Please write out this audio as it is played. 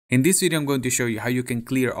In this video, I'm going to show you how you can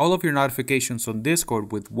clear all of your notifications on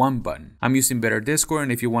Discord with one button. I'm using Better Discord,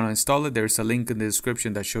 and if you want to install it, there's a link in the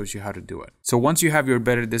description that shows you how to do it. So once you have your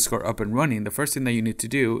Better Discord up and running, the first thing that you need to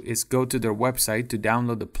do is go to their website to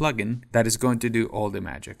download the plugin that is going to do all the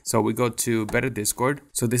magic. So we go to Better Discord.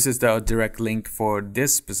 So this is the direct link for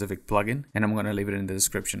this specific plugin, and I'm going to leave it in the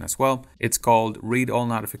description as well. It's called Read All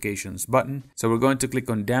Notifications button. So we're going to click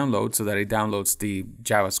on download so that it downloads the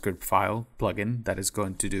JavaScript file plugin that is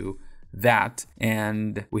going to do that,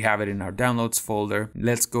 and we have it in our downloads folder.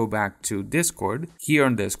 Let's go back to Discord. Here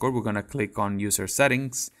on Discord, we're going to click on user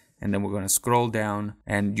settings, and then we're going to scroll down,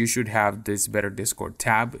 and you should have this Better Discord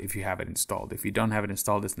tab if you have it installed. If you don't have it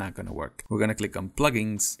installed, it's not going to work. We're going to click on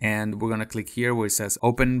plugins, and we're going to click here where it says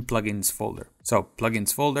open plugins folder. So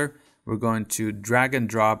plugins folder, we're going to drag and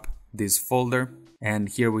drop this folder. And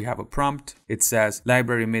here we have a prompt. It says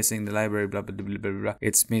library missing, the library blah blah blah blah blah.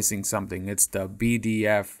 It's missing something. It's the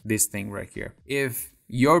BDF, this thing right here. If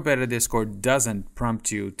your Better Discord doesn't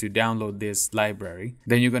prompt you to download this library,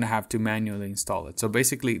 then you're going to have to manually install it. So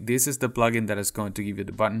basically, this is the plugin that is going to give you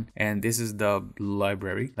the button, and this is the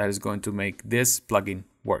library that is going to make this plugin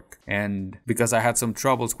work. And because I had some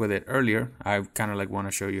troubles with it earlier, I kind of like want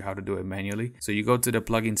to show you how to do it manually. So you go to the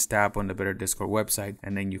plugins tab on the Better Discord website,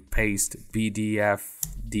 and then you paste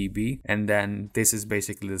BDF-DB, and then this is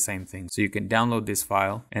basically the same thing. So you can download this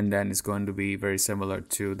file, and then it's going to be very similar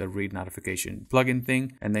to the read notification plugin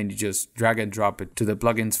thing, and then you just drag and drop it to the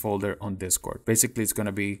plugins folder on Discord. Basically, it's going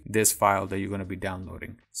to be this file that you're going to be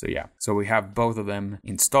downloading. So yeah, so we have both of them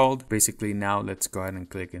installed. Basically, now let's go ahead and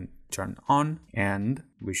click and turn on, and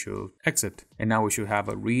we should exit, and now we should have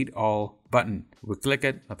a read all button. We click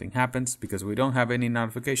it, nothing happens because we don't have any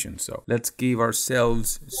notifications. So let's give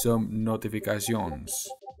ourselves some notifications.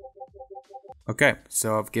 Okay,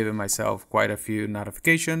 so I've given myself quite a few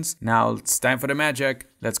notifications. Now it's time for the magic.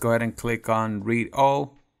 Let's go ahead and click on read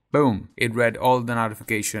all. Boom, it read all the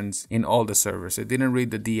notifications in all the servers. It didn't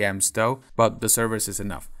read the DMs though, but the servers is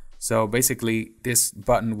enough. So basically, this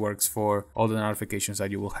button works for all the notifications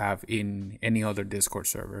that you will have in any other Discord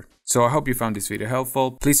server. So I hope you found this video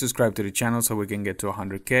helpful. Please subscribe to the channel so we can get to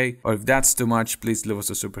 100K. Or if that's too much, please leave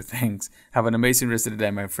us a super thanks. Have an amazing rest of the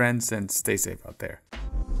day, my friends, and stay safe out there.